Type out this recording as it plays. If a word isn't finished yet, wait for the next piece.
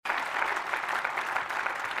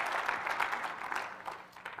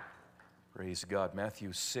Praise God.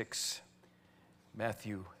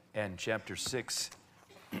 Matthew and chapter 6.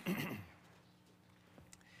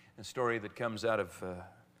 A story that comes out of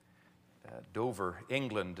Dover,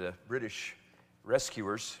 England. British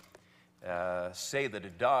rescuers say that a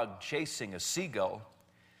dog chasing a seagull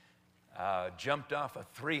jumped off a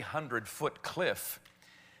 300-foot cliff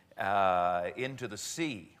into the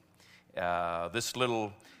sea. This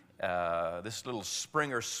little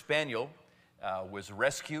Springer Spaniel was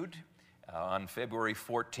rescued on February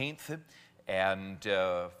 14th and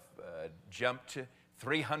jumped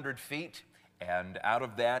 300 feet, and out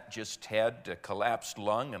of that just had a collapsed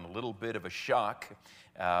lung and a little bit of a shock,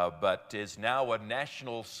 but is now a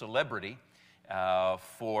national celebrity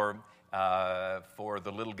for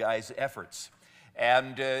the little guy's efforts.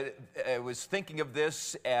 And I was thinking of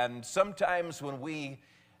this, and sometimes when we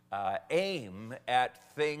aim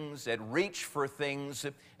at things, and reach for things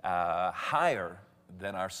higher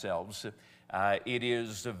than ourselves, it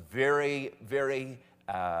is a very, very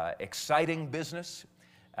exciting business.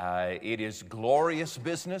 It is glorious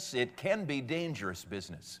business. It can be dangerous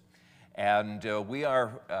business. And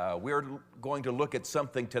we're going to look at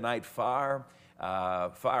something tonight far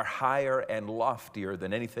higher and loftier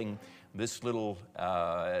than anything this little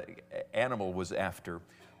animal was after.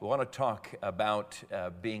 We want to talk about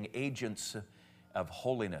being agents of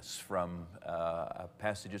holiness from a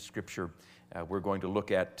passage of Scripture we're going to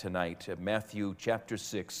look at tonight. Matthew chapter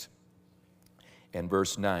 6 and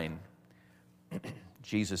verse 9.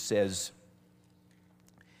 Jesus says,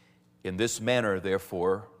 "In this manner,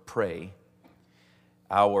 therefore, pray,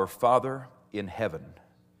 Our Father in heaven,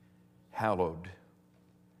 hallowed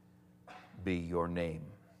be your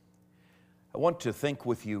name." I want to think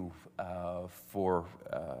with you for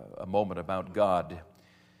a moment about God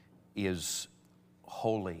is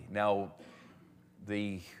holy. Now,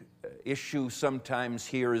 the issue sometimes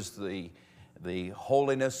here is the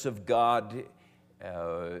holiness of God.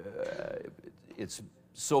 It's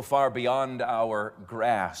so far beyond our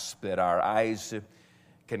grasp that our eyes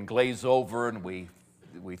can glaze over, and we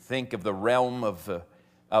think of the realm of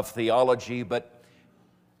theology. But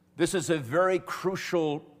this is a very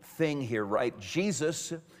crucial thing here, right?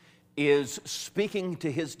 Jesus is speaking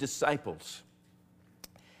to his disciples,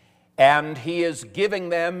 and he is giving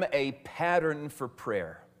them a pattern for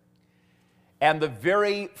prayer. And the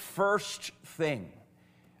very first thing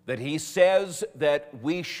that he says that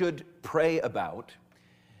we should pray about,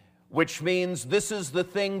 which means this is the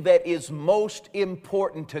thing that is most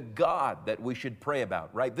important to God that we should pray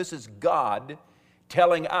about, right? This is God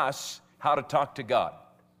telling us how to talk to God.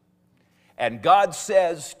 And God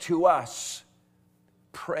says to us,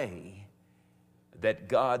 pray that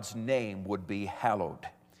God's name would be hallowed.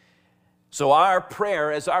 So our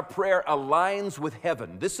prayer, as our prayer aligns with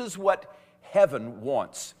heaven, this is what heaven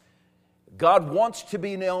wants. God wants to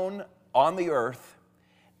be known on the earth,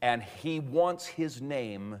 and he wants his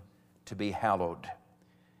name to be hallowed.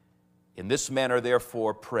 In this manner,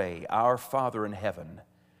 therefore, pray, Our Father in heaven,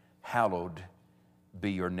 hallowed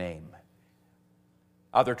be your name.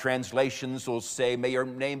 Other translations will say, may your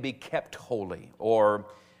name be kept holy, or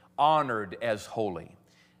honored as holy,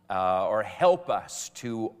 or help us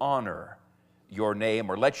to honor your name,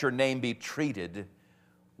 or let your name be treated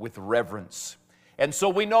with reverence. And so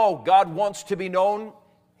we know God wants to be known.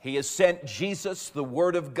 He has sent Jesus, the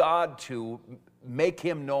Word of God, to make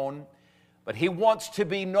him known. But he wants to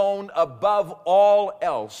be known above all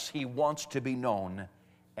else. He wants to be known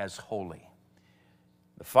as holy.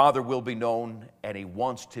 The Father will be known, and he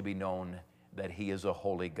wants to be known that he is a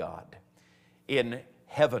holy God. In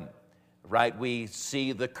heaven, right, we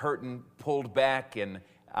see the curtain pulled back in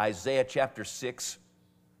Isaiah chapter 6.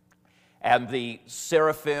 And the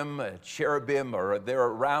seraphim, cherubim, they're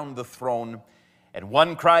around the throne. And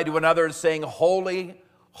one cried to another, saying, Holy,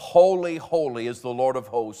 holy, holy is the Lord of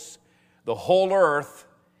hosts. The whole earth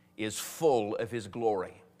is full of his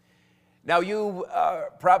glory. Now, you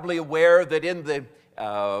are probably aware that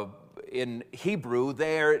in Hebrew,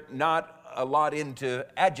 they're not a lot into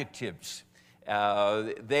adjectives.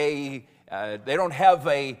 They don't have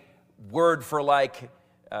a word for like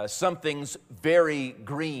something's very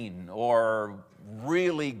green or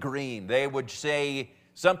really green. They would say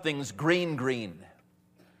something's green.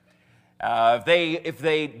 If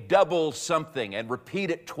they double something and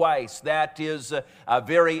repeat it twice, that is a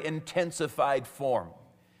very intensified form.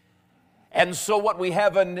 And so what we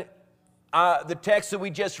have in the text that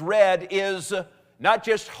we just read is not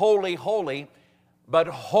just holy, holy, but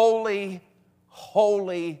holy,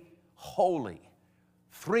 holy, holy,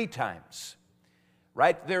 3 times.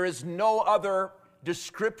 Right? There is no other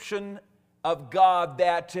description of God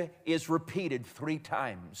that is repeated 3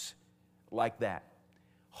 times like that.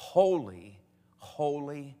 Holy,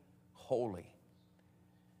 holy, holy.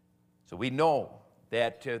 So we know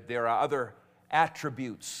that there are other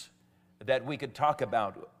attributes that we could talk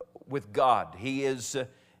about with God. He is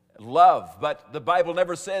love, but the Bible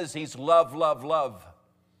never says He's love, love, love,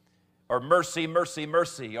 or mercy, mercy,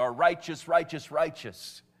 mercy, or righteous, righteous,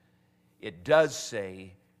 righteous. It does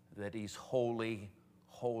say that He's holy,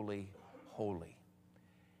 holy, holy.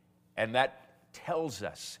 And that tells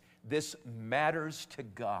us this matters to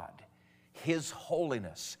God, His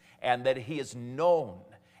holiness, and that He is known,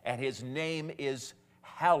 and His name is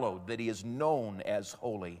hallowed, that He is known as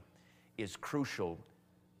holy, is crucial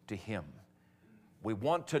to Him. We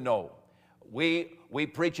want to know. We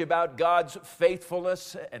preach about God's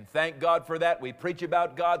faithfulness, and thank God for that. We preach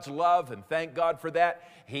about God's love, and thank God for that.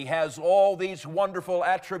 He has all these wonderful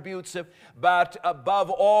attributes, but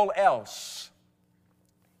above all else,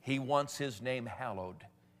 He wants His name hallowed.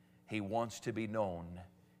 He wants to be known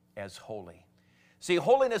as holy. See,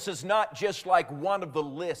 holiness is not just like one of the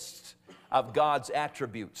lists of God's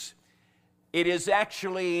attributes. It is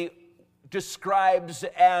actually describes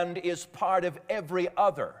and is part of every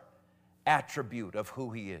other attribute of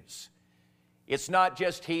who He is. It's not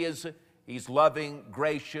just He's loving,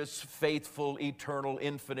 gracious, faithful, eternal,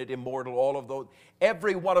 infinite, immortal, all of those.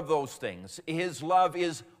 Every one of those things. His love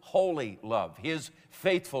is holy love. His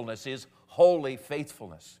faithfulness is holy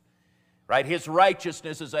faithfulness. Right? His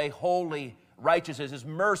righteousness is a holy righteousness. His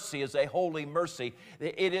mercy is a holy mercy.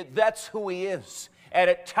 That's who He is. And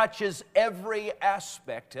it touches every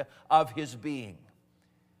aspect of His being.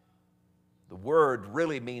 The word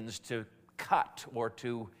really means to cut or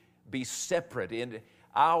to be separate. In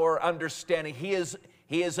our understanding, He is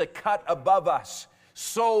a cut above us,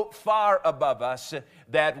 so far above us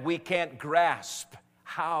that we can't grasp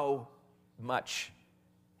how much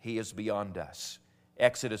He is beyond us.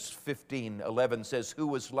 Exodus 15:11 says,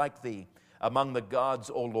 "Who is like Thee among the gods,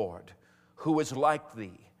 O Lord? Who is like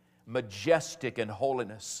Thee, majestic in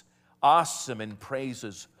holiness, awesome in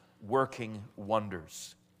praises, working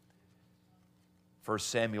wonders?" 1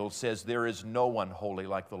 Samuel says, "There is no one holy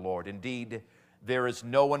like the Lord. Indeed, there is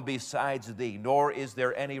no one besides Thee, nor is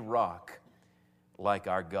there any rock like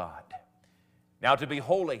our God." Now, to be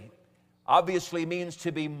holy obviously means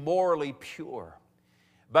to be morally pure,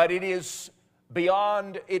 but it is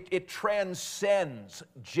beyond, it transcends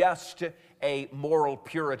just a moral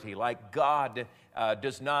purity, like God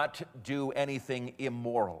does not do anything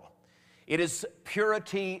immoral. It is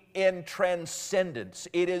purity in transcendence.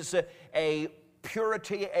 It is a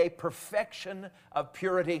purity, a perfection of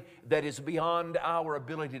purity that is beyond our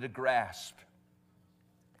ability to grasp.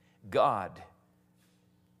 God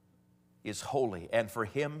is holy, and for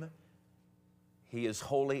Him, He is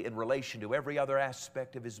holy in relation to every other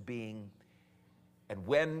aspect of His being. And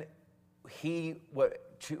when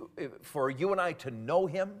for you and I to know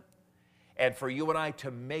Him, and for you and I to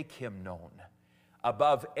make Him known,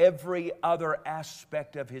 above every other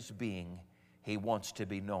aspect of His being, He wants to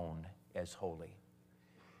be known as holy.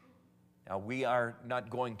 Now, we are not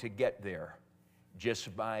going to get there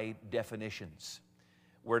just by definitions.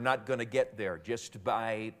 We're not going to get there just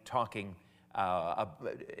by talking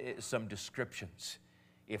some descriptions.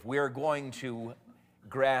 If we're going to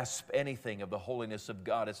grasp anything of the holiness of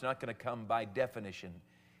God, it's not going to come by definition.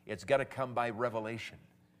 It's got to come by revelation.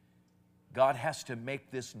 God has to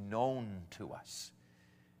make this known to us,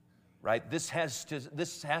 right? This has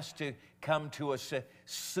to come to us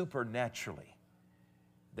supernaturally,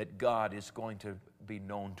 that God is going to be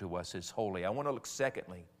known to us as holy. I want to look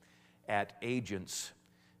secondly at agents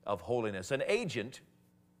of holiness. An agent,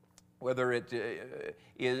 whether it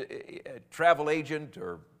is a travel agent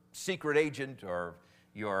or secret agent or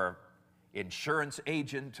your insurance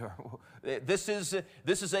agent, or this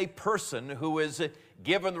is a person who is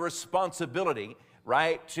given the responsibility,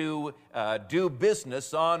 right, to do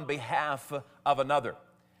business on behalf of another.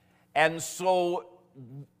 And so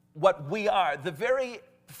what we are, the very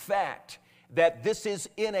fact that this is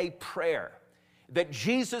in a prayer, that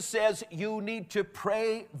Jesus says you need to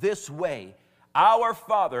pray this way: "Our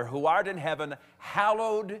Father who art in heaven,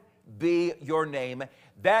 hallowed be your name,"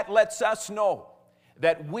 that lets us know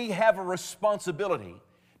that we have a responsibility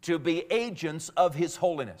to be agents of His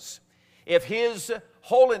holiness. If His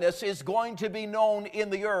holiness is going to be known in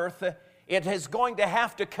the earth, it is going to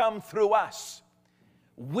have to come through us.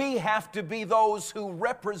 We have to be those who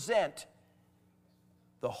represent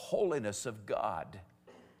the holiness of God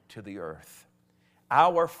to the earth.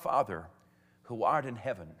 "Our Father who art in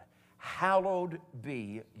heaven, hallowed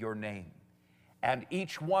be your name." And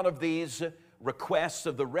each one of these requests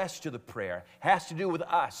of the rest of the prayer has to do with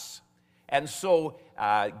us And so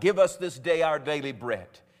give us this day our daily bread,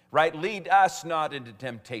 right? Lead us not into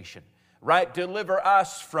temptation, right? Deliver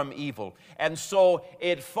us from evil. And so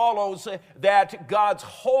it follows that God's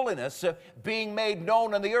holiness being made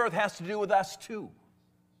known on the earth has to do with us too.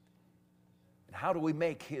 And how do we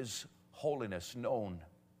make His holiness known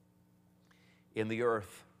in the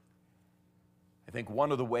earth? I think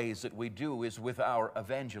one of the ways that we do is with our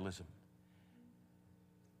evangelism.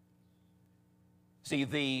 See,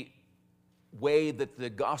 the way that the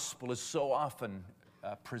gospel is so often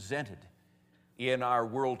presented in our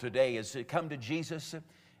world today is to come to Jesus.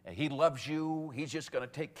 He loves you. He's just going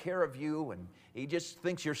to take care of you, and He just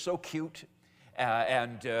thinks you're so cute,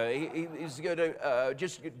 and He's going to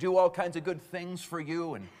just do all kinds of good things for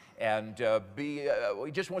you, and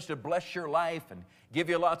He just wants to bless your life and give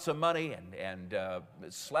you lots of money and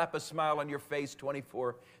slap a smile on your face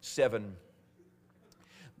 24/7.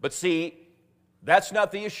 But see, that's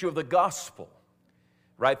not the issue of the gospel,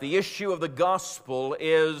 right? The issue of the gospel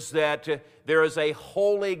is that there is a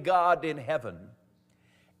holy God in heaven,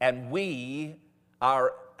 and we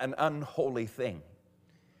are an unholy thing,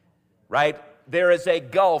 right? There is a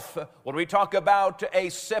gulf. When we talk about a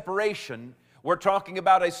separation, we're talking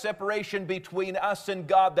about a separation between us and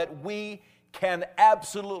God that we can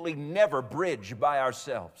absolutely never bridge by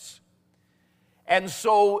ourselves. And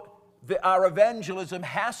so our evangelism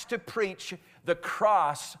has to preach the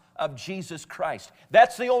cross of Jesus Christ.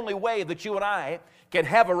 That's the only way that you and I can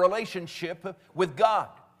have a relationship with God.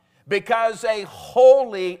 Because a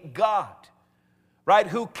holy God, right,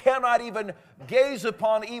 who cannot even gaze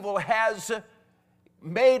upon evil, has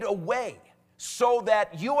made a way so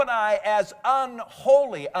that you and I, as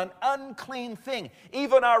unholy, an unclean thing,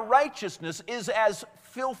 even our righteousness is as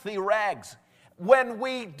filthy rags. When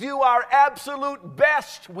we do our absolute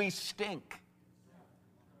best, we stink.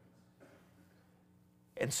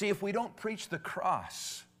 And see, if we don't preach the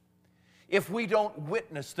cross, if we don't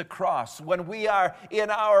witness the cross, when we are in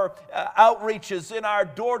our outreaches, in our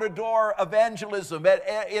door-to-door evangelism,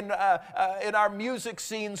 in our music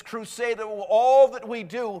scenes, crusade, all that we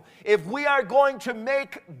do, if we are going to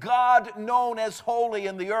make God known as holy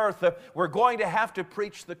in the earth, we're going to have to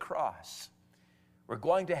preach the cross. We're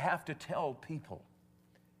going to have to tell people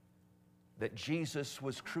that Jesus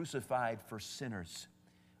was crucified for sinners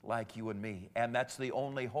like you and me. And that's the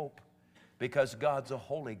only hope, because God's a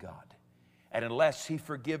holy God. And unless He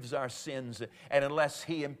forgives our sins, and unless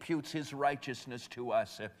He imputes His righteousness to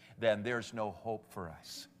us, then there's no hope for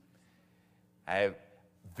us. I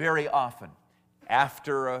very often,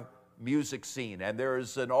 after a music scene, and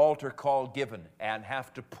there's an altar call given, and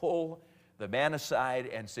have to pull the man aside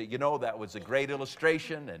and say, you know, that was a great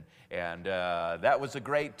illustration, and that was a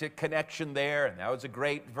great connection there, and that was a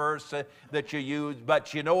great verse that you used,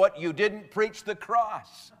 but you know what? You didn't preach the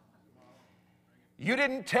cross. You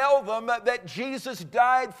didn't tell them that Jesus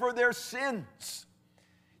died for their sins.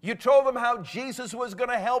 You told them how Jesus was going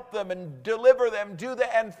to help them and deliver them, do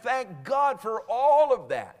that, and thank God for all of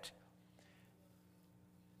that.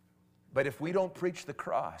 But if we don't preach the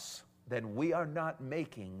cross, then we are not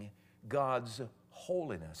making God's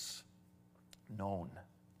holiness known.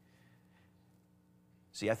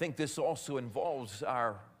 See, I think this also involves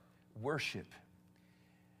our worship.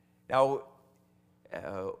 Now,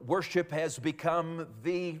 worship has become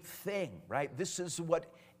the thing, right? This is what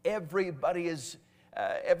everybody is,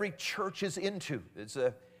 every church is into. It's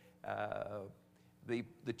the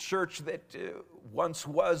church that once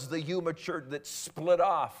was the Yuma church that split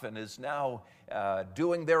off and is now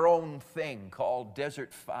doing their own thing called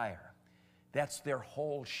Desert Fire. That's their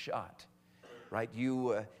whole shot, right?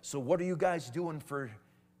 So what are you guys doing for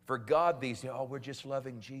God these days? Oh, we're just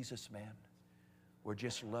loving Jesus, man. We're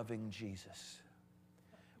just loving Jesus.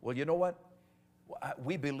 Well, you know what?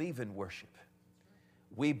 We believe in worship.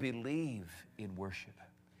 We believe in worship.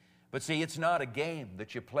 But see, it's not a game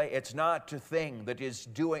that you play. It's not a thing that is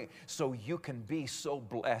doing so you can be so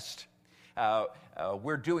blessed.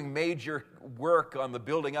 We're doing major work on the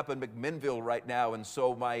building up in McMinnville right now, and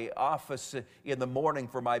so my office in the morning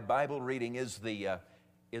for my Bible reading is the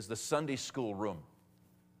Sunday school room.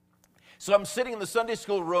 So I'm sitting in the Sunday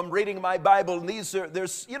school room reading my Bible, and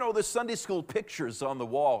there's Sunday school pictures on the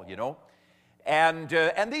wall, and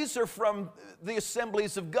these are from the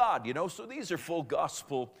Assemblies of God, so these are full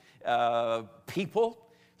gospel people,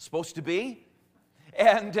 supposed to be,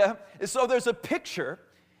 and so there's a picture.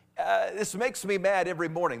 This makes me mad every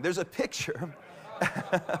morning. There's a picture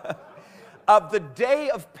of the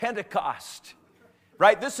day of Pentecost,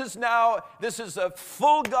 right? This is a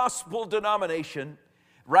full gospel denomination,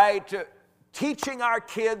 right? teaching our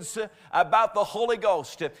kids about the Holy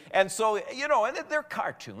Ghost. And so, and they're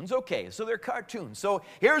cartoons. Okay, so they're cartoons. So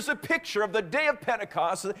here's a picture of the day of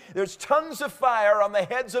Pentecost. There's tons of fire on the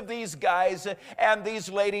heads of these guys and these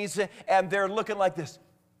ladies, and they're looking like this.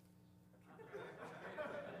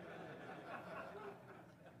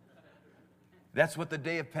 That's what the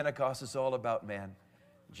day of Pentecost is all about, man.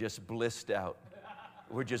 Just blissed out.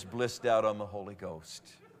 We're just blissed out on the Holy Ghost.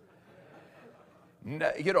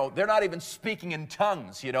 They're not even speaking in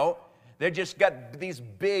tongues, They just got these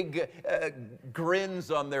big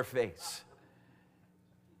grins on their face.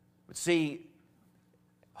 But see,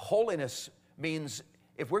 holiness means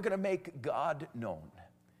if we're going to make God known,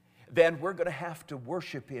 then we're going to have to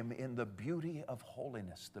worship Him in the beauty of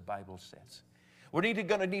holiness, the Bible says. We're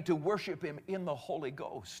going to need to worship Him in the Holy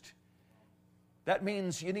Ghost. That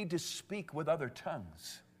means you need to speak with other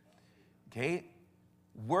tongues. Okay?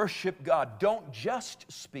 Worship God. Don't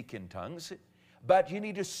just speak in tongues, but you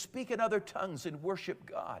need to speak in other tongues and worship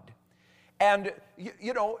God. And,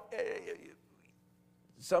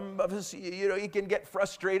 some of us, you can get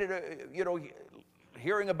frustrated,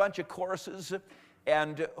 hearing a bunch of choruses.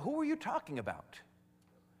 And who are you talking about?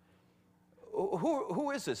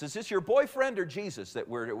 Who is this? Is this your boyfriend or Jesus that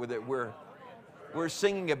we're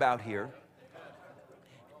singing about here?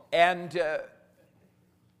 And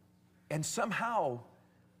somehow,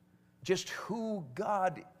 just who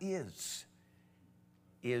God is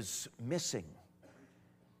missing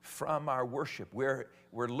from our worship. We're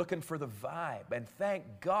looking for the vibe, and thank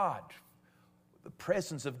God, the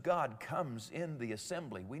presence of God comes in the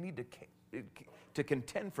assembly. We need to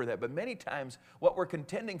contend for that, but many times what we're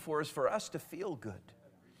contending for is for us to feel good.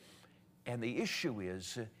 And the issue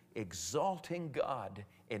is exalting God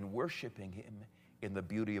and worshiping Him in the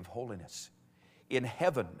beauty of holiness. In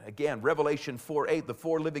heaven, again, Revelation 4:8, the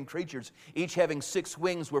four living creatures, each having 6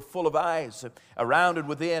 wings, were full of eyes around and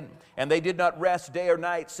within. And they did not rest day or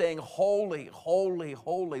night, saying, Holy, holy,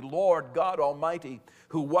 holy, Lord God Almighty,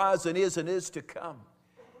 who was and is to come.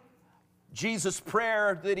 Jesus'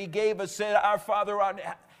 prayer that He gave us said, Our Father,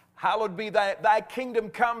 hallowed be thy kingdom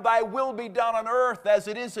come, thy will be done on earth as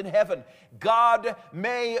it is in heaven. God,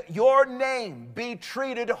 may your name be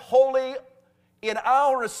treated holy in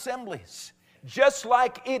our assemblies, just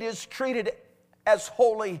like it is treated as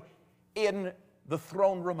holy in the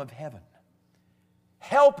throne room of heaven.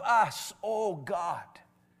 Help us, oh God,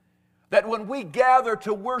 that when we gather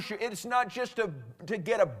to worship, it's not just to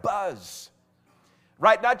get a buzz,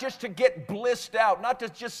 right? Not just to get blissed out, not to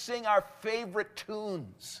just sing our favorite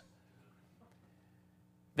tunes,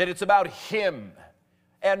 that it's about Him.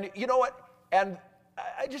 And you know what? And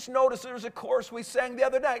I just noticed there was a chorus we sang the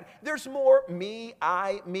other night. There's more me,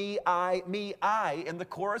 I in the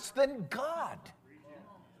chorus than God.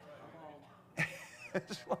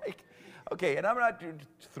 It's like, okay, and I'm not to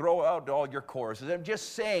throw out all your choruses. I'm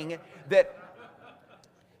just saying that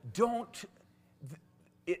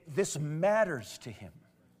this matters to Him.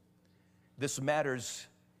 This matters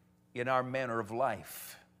in our manner of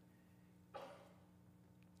life.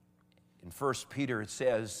 In 1 Peter it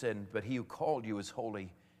says, but He who called you is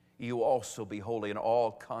holy, you also be holy in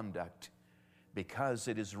all conduct, because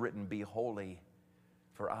it is written, be holy,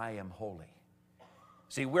 for I am holy.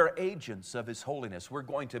 See, we're agents of His holiness. We're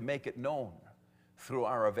going to make it known through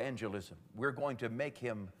our evangelism. We're going to make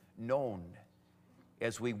Him known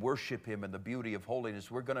as we worship Him in the beauty of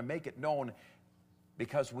holiness. We're going to make it known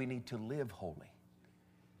because we need to live holy,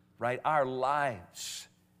 right? Our lives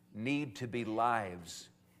need to be lives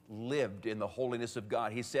lived in the holiness of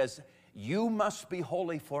God. He says, you must be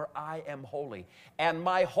holy, for I am holy. And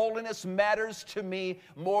my holiness matters to me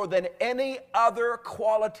more than any other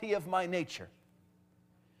quality of my nature.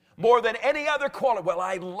 More than any other quality. Well,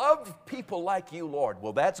 I love people like you, Lord.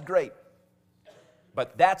 Well, that's great.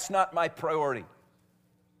 But that's not my priority.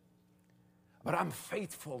 But I'm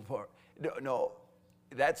faithful for, no,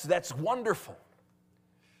 that's wonderful.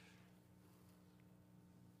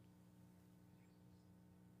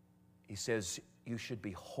 He says, you should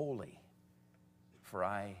be holy, for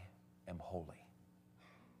I am holy.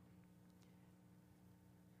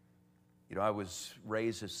 I was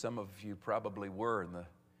raised, as some of you probably were, in the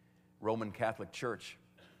Roman Catholic Church.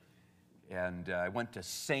 And I went to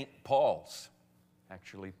St. Paul's.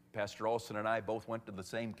 Actually, Pastor Olson and I both went to the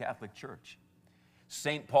same Catholic church.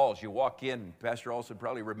 St. Paul's, you walk in, Pastor Olson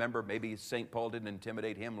probably remember, maybe St. Paul didn't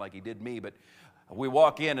intimidate him like he did me, but we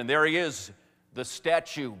walk in and there he is, the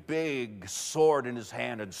statue, big sword in his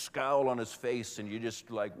hand and scowl on his face, and you just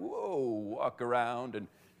like, whoa, walk around and,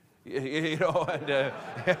 and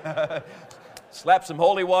slap some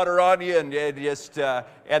holy water on you, and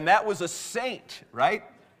and that was a saint, right?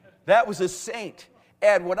 That was a saint.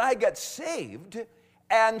 And when I got saved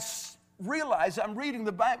and realized I'm reading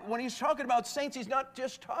the Bible, when he's talking about saints, he's not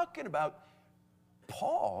just talking about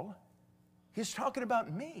Paul, he's talking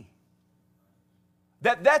about me.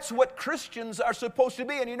 That's what Christians are supposed to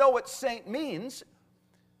be. And you know what saint means?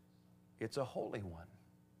 It's a holy one,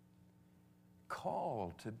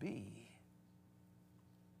 called to be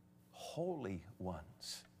holy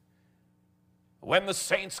ones. When the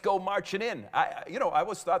saints go marching in, I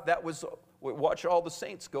always thought that was, watch all the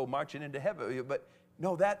saints go marching into heaven. But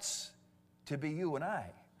no, that's to be you and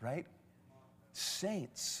I, right?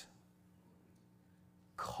 Saints,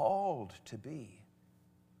 called to be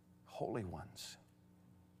holy ones.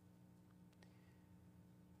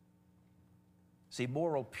 See,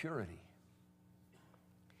 moral purity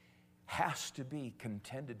has to be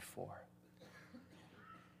contended for,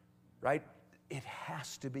 right? It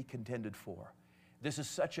has to be contended for. This is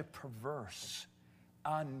such a perverse,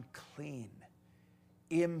 unclean,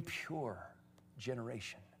 impure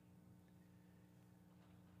generation.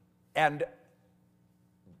 And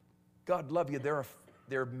God love you, there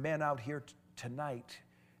are men out here tonight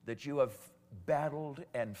that you have battled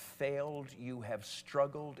and failed, you have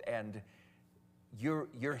struggled, and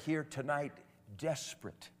you're here tonight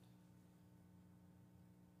desperate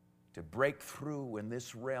to break through in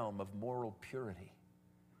this realm of moral purity.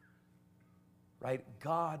 Right?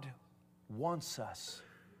 God wants us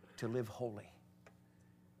to live holy.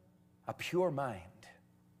 A pure mind,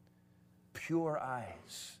 pure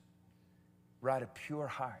eyes, right? A pure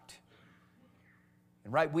heart.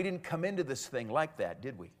 And right, we didn't come into this thing like that,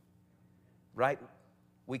 did we? Right?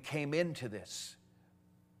 We came into this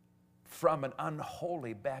from an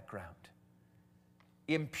unholy background,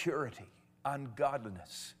 impurity,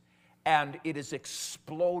 ungodliness. And it has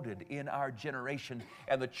exploded in our generation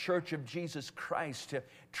and the Church of Jesus Christ,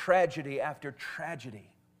 tragedy after tragedy,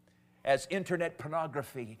 as internet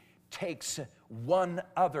pornography takes one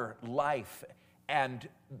other life and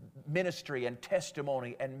ministry and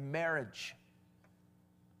testimony and marriage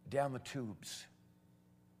down the tubes.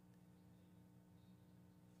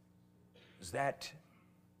 As that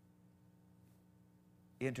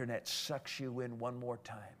internet sucks you in one more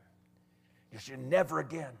time, you say, never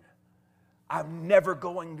again. I'm never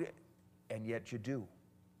going to, and yet you do.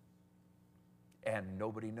 And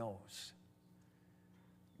nobody knows.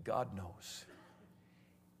 God knows.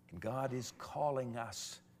 And God is calling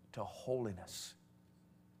us to holiness,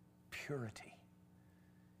 purity.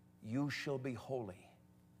 You shall be holy,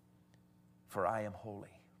 for I am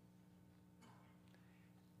holy.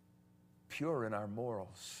 Pure in our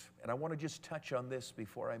morals. And I want to just touch on this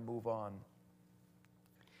before I move on,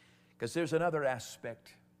 because there's another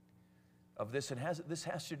aspect of this, and this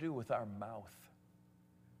has to do with our mouth.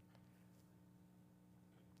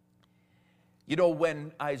 You know,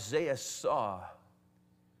 when Isaiah saw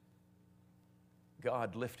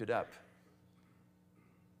God lifted up,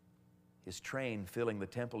 his train filling the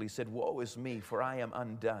temple, he said, "Woe is me, for I am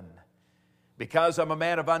undone, because I'm a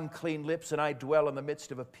man of unclean lips, and I dwell in the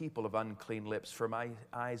midst of a people of unclean lips, for my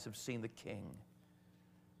eyes have seen the King,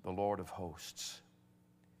 the Lord of hosts."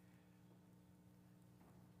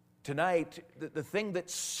 Tonight, the thing that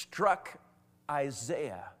struck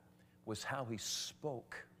Isaiah was how he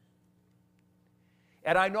spoke.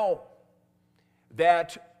 And I know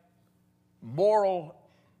that moral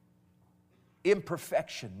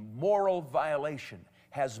imperfection, moral violation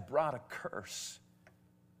has brought a curse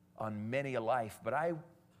on many a life. But I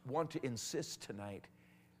want to insist tonight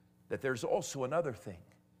that there's also another thing.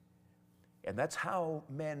 And that's how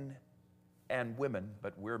men and women,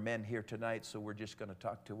 but we're men here tonight, so we're just going to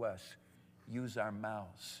talk to us, use our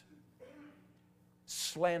mouths.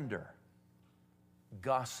 Slander,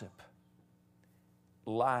 gossip,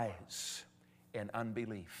 lies, and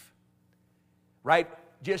unbelief. Right?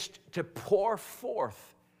 Just to pour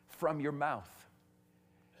forth from your mouth.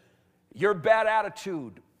 Your bad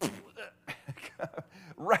attitude,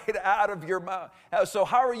 right out of your mouth. So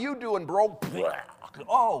how are you doing, bro?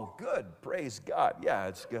 Oh, good. Praise God. Yeah,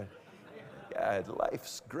 it's good. Yeah,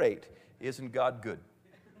 life's great. Isn't God good?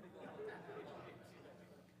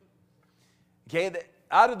 Okay,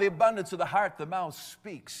 out of the abundance of the heart, the mouth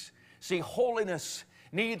speaks. See, holiness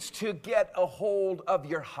needs to get a hold of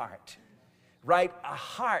your heart, right? A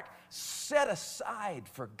heart set aside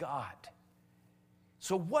for God.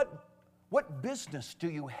 So what business do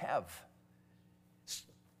you have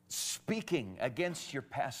speaking against your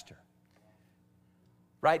pastor?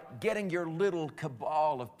 Right? Getting your little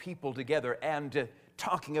cabal of people together and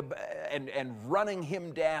talking about and running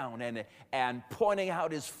him down and pointing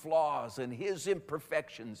out his flaws and his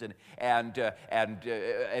imperfections and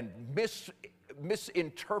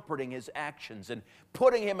misinterpreting his actions and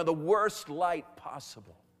putting him in the worst light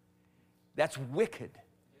possible. That's wicked.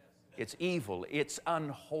 It's evil. It's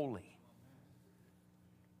unholy.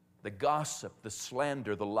 The gossip, the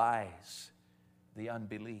slander, the lies, the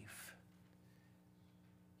unbelief.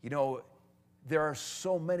 You know, there are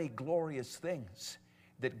so many glorious things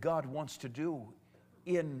that God wants to do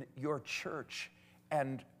in your church,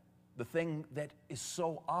 and the thing that is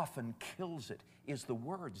so often kills it is the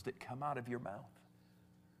words that come out of your mouth.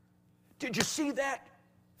 Did you see that?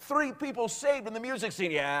 3 people saved in the music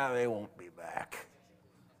scene. Yeah, they won't be back.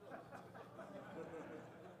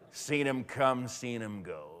 Seen him come, seen him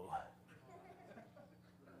go.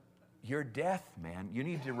 You're deaf, man. You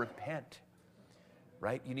need to repent,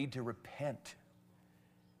 right? You need to repent.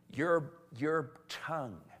 Your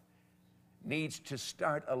tongue needs to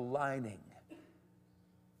start aligning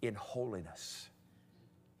in holiness.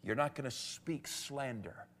 You're not going to speak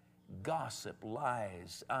slander, gossip,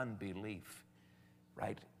 lies, unbelief,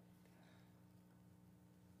 right?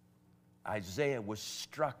 Isaiah was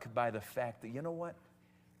struck by the fact that, you know what?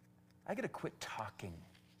 I got to quit talking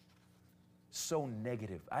so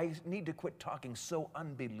negative. I need to quit talking so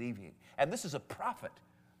unbelieving. And this is a prophet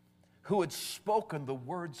who had spoken the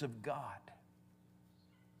words of God.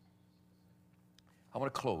 I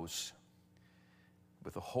want to close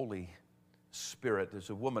with the Holy Spirit. There's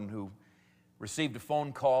a woman who received a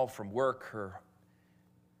phone call from work. Her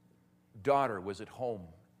daughter was at home,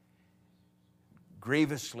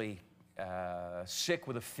 grievously sick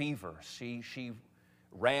with a fever. She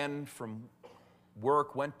ran from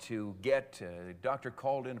work, went to get, the doctor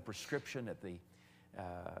called in a prescription at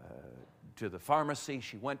to the pharmacy.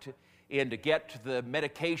 She went in to get the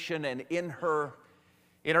medication, and in her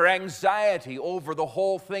anxiety over the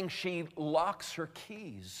whole thing, she locks her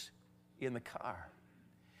keys in the car.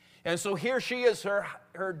 And so here she is,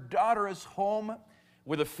 her daughter is home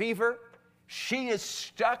with a fever. She is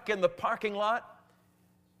stuck in the parking lot,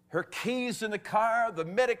 her keys in the car, the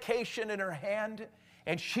medication in her hand,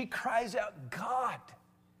 and she cries out, God,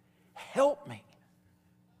 help me.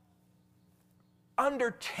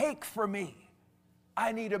 Undertake for me.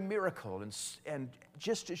 I need a miracle. And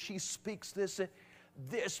just as she speaks this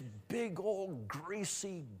big old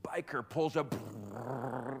greasy biker pulls up.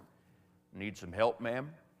 Need some help,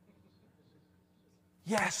 ma'am?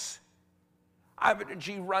 Yes. And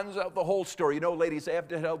she runs out the whole story. You know, ladies, I have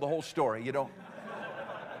to tell the whole story, you know.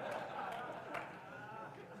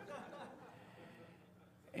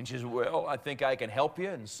 And she says, well, I think I can help you.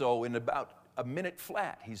 And so in about a minute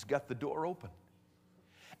flat, he's got the door open.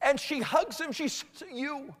 And she hugs him. She says,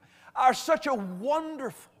 you are such a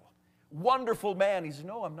wonderful, wonderful man. He says,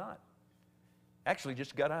 no, I'm not. Actually,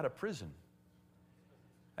 just got out of prison.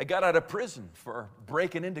 I got out of prison for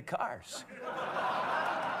breaking into cars.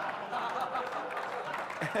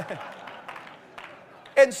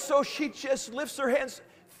 And so she just lifts her hands.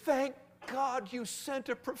 Thank God you sent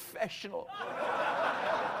a professional.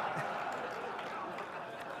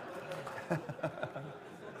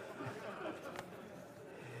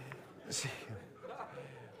 See,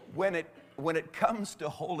 when it comes to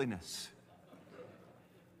holiness,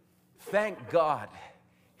 thank God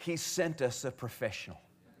He sent us a professional.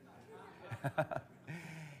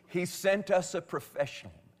 He sent us a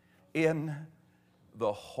professional in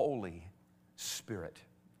the Holy Spirit.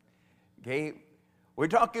 Okay? We're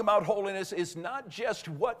talking about holiness is not just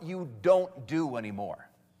what you don't do anymore.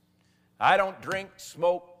 I don't drink,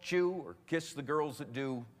 smoke, chew, or kiss the girls that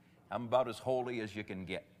do. I'm about as holy as you can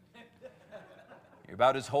get. You're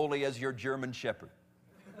about as holy as your German Shepherd.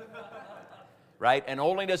 Right? And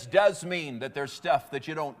holiness does mean that there's stuff that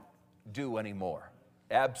you don't do anymore.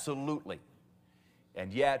 Absolutely.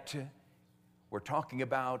 And yet, we're talking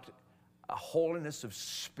about a holiness of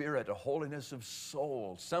spirit, a holiness of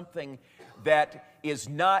soul, something that is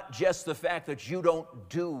not just the fact that you don't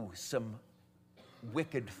do some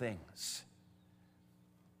wicked things.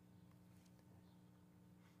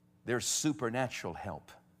 There's supernatural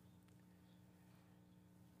help.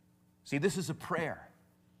 See, this is a prayer,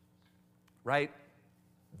 right?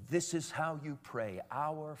 This is how you pray.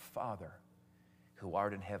 Our Father, who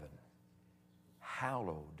art in heaven,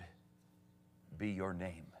 hallowed be your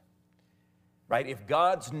name. Right? If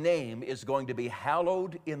God's name is going to be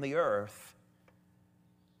hallowed in the earth,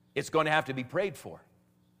 it's going to have to be prayed for.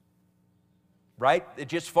 Right? It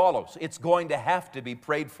just follows. It's going to have to be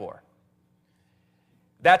prayed for.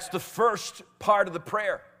 That's the first part of the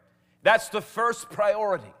prayer. That's the first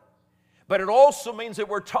priority. But it also means that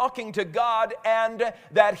we're talking to God and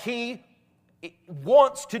that He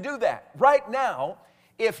wants to do that. Right now,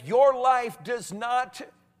 if your life does not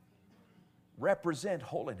represent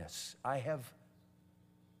holiness, I have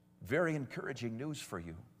very encouraging news for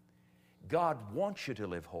you. God wants you to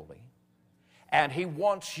live holy, and He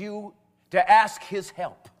wants you to ask His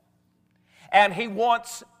help, and He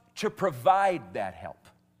wants to provide that help.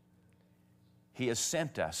 He has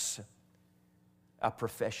sent us a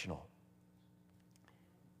professional.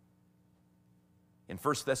 In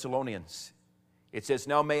 1 Thessalonians, it says,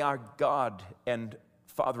 "Now may our God and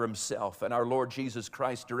Father Himself and our Lord Jesus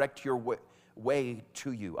Christ direct your way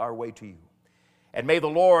to you, our way to you. And may the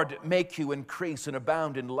Lord make you increase and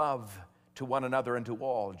abound in love to one another and to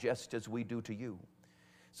all, just as we do to you,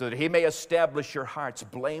 so that He may establish your hearts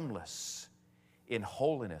blameless in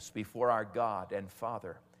holiness before our God and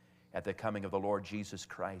Father at the coming of the Lord Jesus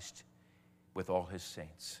Christ with all His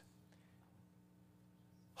saints."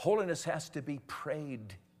 Holiness has to be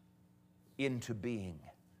prayed into being,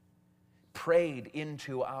 prayed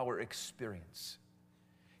into our experience.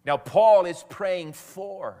 Now, Paul is praying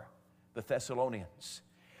for the Thessalonians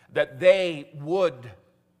that they would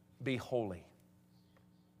be holy.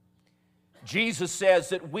 Jesus says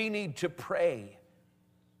that we need to pray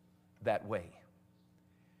that way.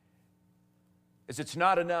 As it's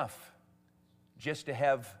not enough just to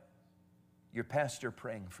have your pastor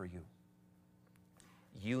praying for you.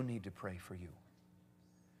 You need to pray for you.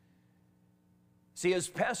 See, as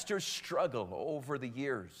pastors struggle over the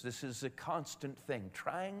years, this is a constant thing,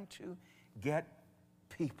 trying to get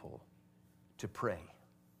people to pray.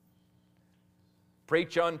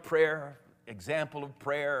 Preach on prayer, example of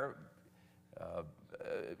prayer,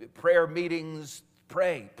 prayer meetings.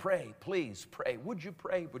 Pray, please pray. Would you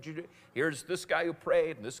pray? Here's this guy who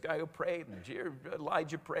prayed, and this guy who prayed, and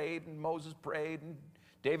Elijah prayed, and Moses prayed, and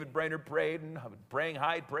David Brainerd prayed, and Praying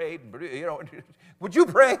Hyde prayed, and, would you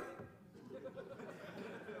pray?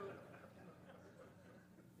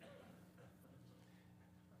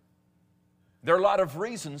 There are a lot of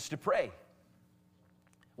reasons to pray.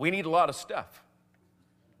 We need a lot of stuff.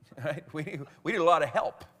 Right? We need a lot of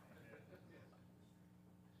help.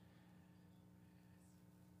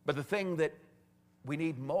 But the thing that we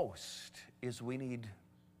need most is we need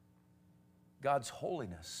God's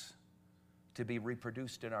holiness to be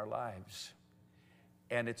reproduced in our lives.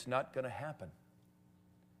 And it's not going to happen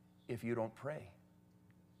if you don't pray.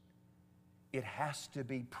 It has to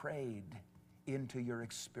be prayed into your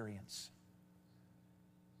experience.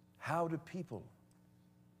 How do people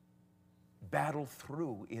battle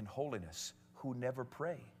through in holiness who never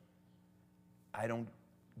pray? I don't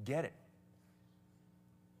get it.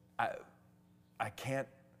 I can't,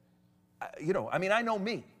 I know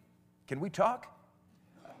me. Can we talk?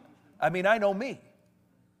 I know me.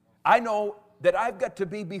 I know that I've got to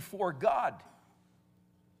be before God,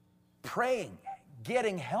 praying,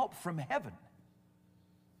 getting help from heaven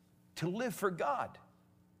to live for God.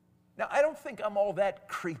 Now, I don't think I'm all that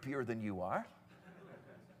creepier than you are.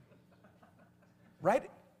 Right?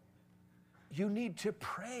 You need to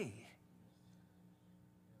pray.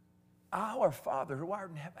 Our Father who art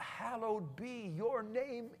in heaven, hallowed be your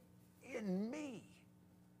name in me.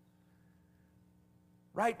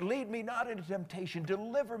 Right? Lead me not into temptation.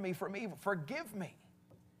 Deliver me from evil. Forgive me.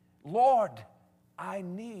 Lord, I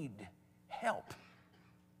need help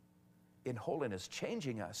in holiness.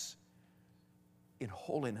 Changing us in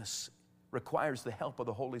holiness requires the help of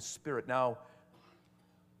the Holy Spirit. Now,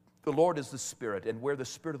 the Lord is the Spirit, and where the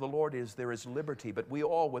Spirit of the Lord is, there is liberty. But we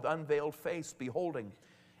all, with unveiled face, beholding,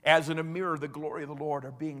 as in a mirror, the glory of the Lord,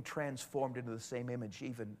 are being transformed into the same image,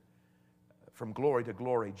 even from glory to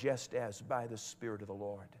glory, just as by the Spirit of the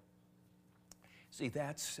Lord. See,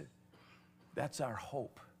 that's our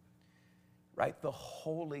hope, right? The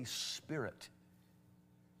Holy Spirit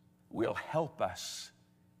will help us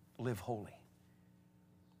live holy.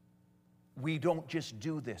 We don't just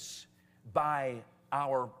do this by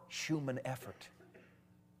our human effort.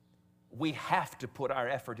 We have to put our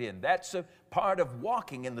effort in. That's a part of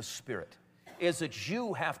walking in the Spirit, is that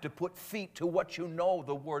you have to put feet to what you know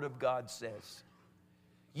the Word of God says.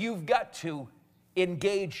 You've got to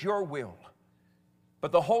engage your will.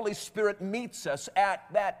 But the Holy Spirit meets us at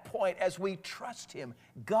that point as we trust Him.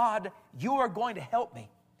 God, you are going to help me.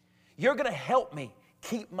 You're going to help me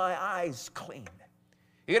keep my eyes clean.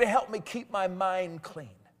 You're going to help me keep my mind clean.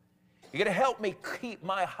 You're going to help me keep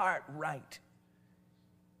my heart right.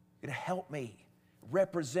 You're going to help me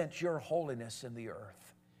represent your holiness in the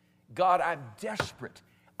earth. God, I'm desperate.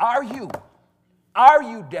 Are you? Are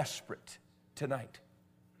you desperate tonight?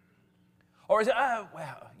 Or is it,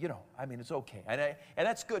 it's okay. And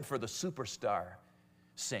that's good for the superstar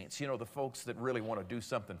saints, the folks that really want to do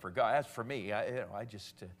something for God. As for me, I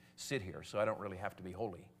just sit here, so I don't really have to be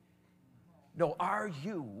holy. No, are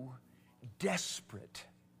you desperate?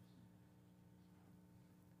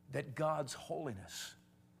 that God's holiness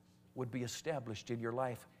would be established in your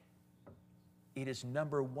life, it is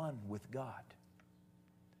number one with God.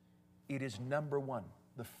 It is number one,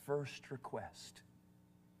 the first request.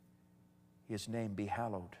 His name be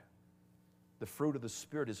hallowed. The fruit of the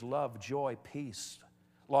Spirit is love, joy, peace,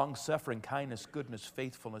 long-suffering, kindness, goodness,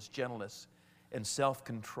 faithfulness, gentleness, and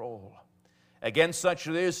self-control. Against such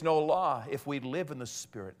there is no law. If we live in the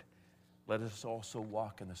Spirit, let us also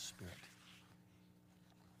walk in the Spirit.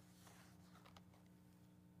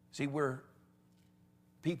 See, we're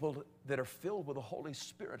people that are filled with the Holy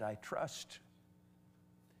Spirit, I trust.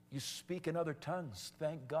 You speak in other tongues.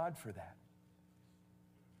 Thank God for that.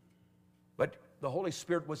 But the Holy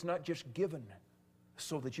Spirit was not just given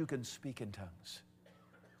so that you can speak in tongues.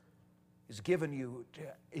 He's given you to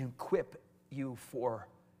equip you for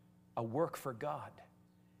a work for God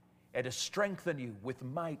and to strengthen you with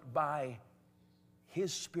might by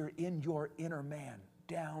His Spirit in your inner man,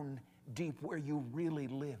 down deep where you really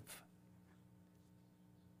live.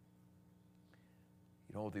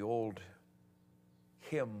 You know, the old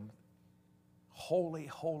hymn, Holy,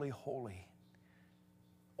 Holy, Holy,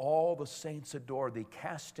 all the saints adore Thee,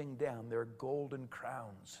 casting down their golden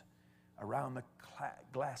crowns around the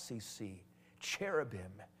glassy sea,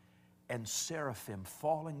 cherubim and seraphim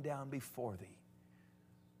falling down before Thee,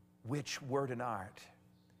 which word and art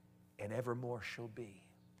and evermore shall be.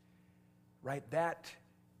 Right? That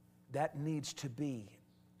needs to be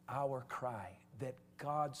our cry, that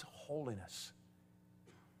God's holiness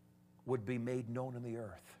would be made known in the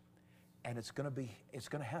earth. And it's going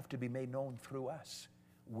to have to be made known through us.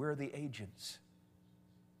 We're the agents.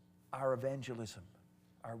 Our evangelism,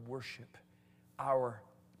 our worship, our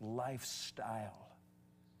lifestyle,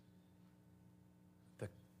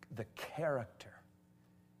 the character.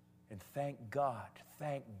 And thank God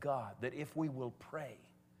that if we will pray,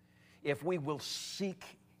 if we will seek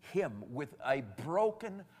Him with a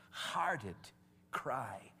broken-hearted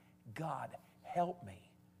cry, God, help me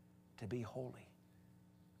to be holy,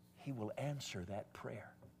 He will answer that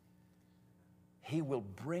prayer. He will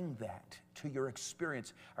bring that to your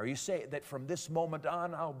experience. Are you saying that from this moment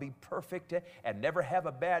on I'll be perfect and never have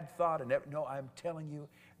a bad thought? No, I'm telling you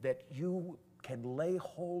that you can lay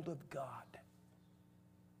hold of God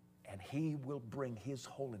and He will bring His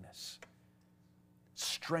holiness,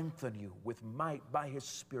 strengthen you with might by His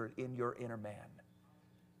Spirit in your inner man,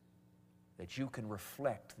 that you can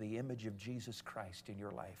reflect the image of Jesus Christ in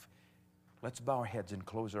your life. Let's bow our heads and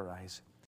close our eyes.